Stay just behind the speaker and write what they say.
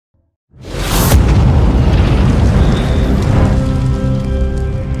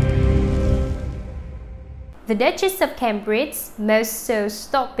The Duchess of Cambridge most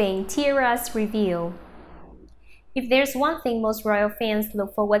show-stopping tiaras reveal. If there's one thing most royal fans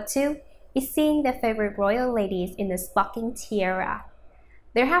look forward to, it's seeing their favorite royal ladies in a sparkling tiara.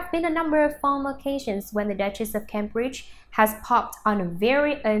 There have been a number of fun occasions when the Duchess of Cambridge has popped on a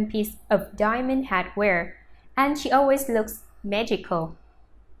very own piece of diamond headwear, and she always looks magical.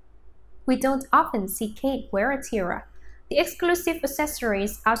 We don't often see Kate wear a tiara. The exclusive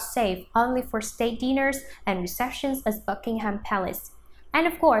accessories are saved only for state dinners and receptions at Buckingham Palace. And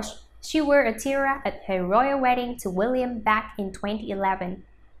of course, she wore a tiara at her royal wedding to William back in 2011.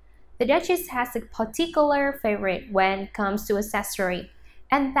 The Duchess has a particular favorite when it comes to accessory,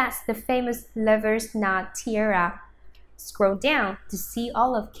 and that's the famous lover's knot tiara. Scroll down to see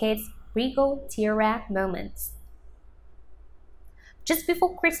all of Kate's regal tiara moments. Just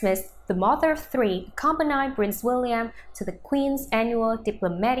before Christmas, the mother of three accompanied Prince William to the Queen's annual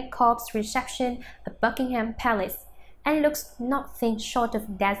Diplomatic Corps reception at Buckingham Palace, and looks nothing short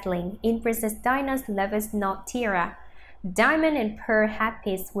of dazzling in Princess Diana's lover's knot tiara. Diamond and pearl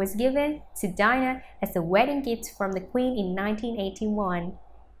headpiece was given to Diana as a wedding gift from the Queen in 1981.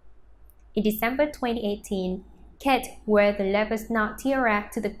 In December 2018, Kate wore the lover's knot tiara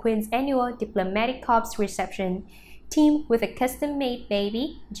to the Queen's annual Diplomatic Corps reception, teamed with a custom-made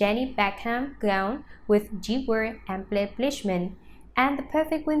baby Jenny Beckham gown with jewelry embellishment and the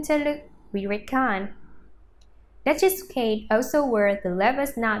perfect winter look we reckon. Duchess Kate also wore the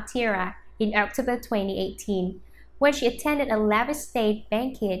lover's knot tiara in October 2018 when she attended a lavish state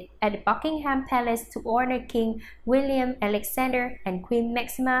banquet at the Buckingham Palace to honor King William Alexander and Queen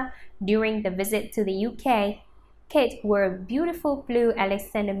Maxima during the visit to the UK. Kate wore a beautiful blue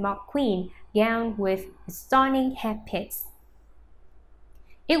Alexander McQueen gown with a stunning headpiece.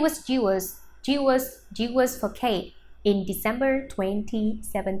 It was jewels for Kate in December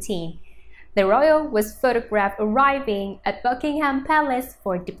 2017. The royal was photographed arriving at Buckingham Palace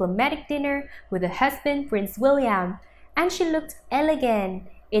for a diplomatic dinner with her husband Prince William, and she looked elegant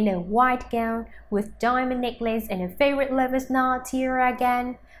in a white gown with diamond necklace and her favorite lover's knot tiara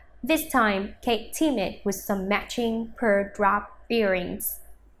again. This time, Kate teamed it with some matching pearl drop earrings.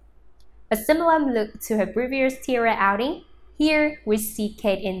 A similar look to her previous tiara outing. Here we see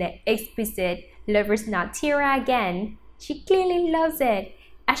Kate in the exquisite lover's knot tiara again. She clearly loves it,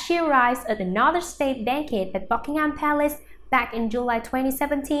 as she arrives at another state banquet at Buckingham Palace back in July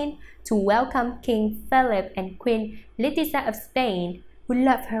 2017 to welcome King Philip and Queen Letizia of Spain, who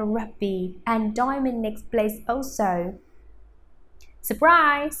love her ruby and diamond necklace also.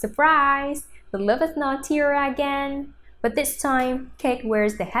 Surprise! Surprise! The lover's knot tiara again. But this time, Kate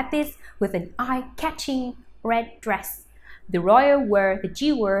wears the headpiece with an eye-catching red dress. The royal wore the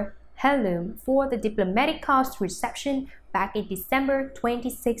jewel heirloom for the Diplomatic Corps reception back in December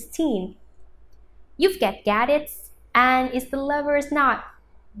 2016. You've got gadgets, and it's the lover's knot.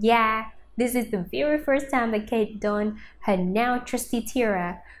 Yeah, this is the very first time that Kate donned her now trusty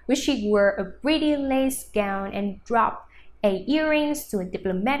tiara, which she wore a pretty lace gown and dropped earrings to a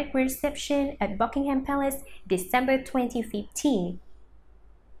diplomatic reception at Buckingham Palace December 2015.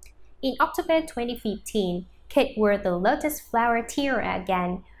 In October 2015, Kate wore the lotus flower tiara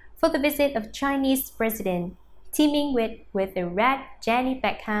again for the visit of Chinese president, teaming with a red Jenny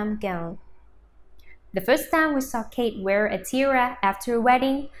Beckham gown. The first time we saw Kate wear a tiara after a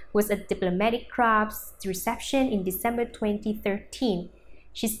wedding was at Diplomatic Corps reception in December 2013.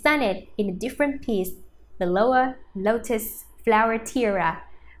 She stunned it in a different piece, the lower lotus flower tiara,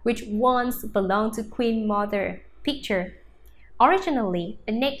 which once belonged to Queen Mother. Picture. Originally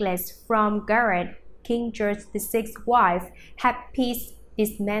a necklace from Garrett, King George VI's wife, headpiece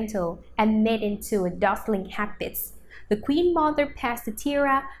dismantled and made into a dazzling headpiece. The Queen Mother passed the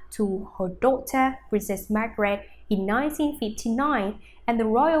tiara to her daughter, Princess Margaret, in 1959, and the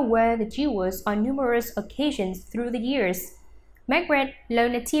royal wore the jewels on numerous occasions through the years. Margaret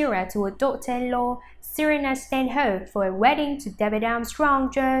loaned a tiara to her daughter-in-law, Serena Stanhope, for a wedding to David Armstrong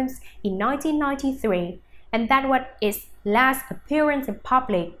Jones in 1993, and that was its last appearance in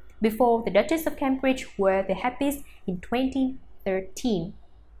public before the Duchess of Cambridge wore the headpiece in 2013.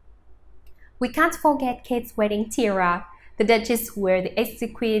 We can't forget Kate's wedding tiara. The Duchess wore the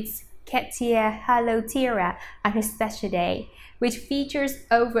exquisite Katia Halo tiara on her special day, which features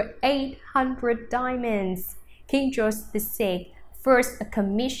over 800 diamonds. King George VI first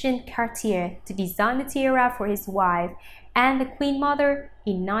commissioned Cartier to design the tiara for his wife and the Queen Mother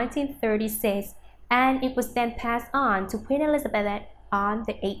in 1936, and it was then passed on to Queen Elizabeth on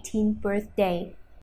the 18th birthday.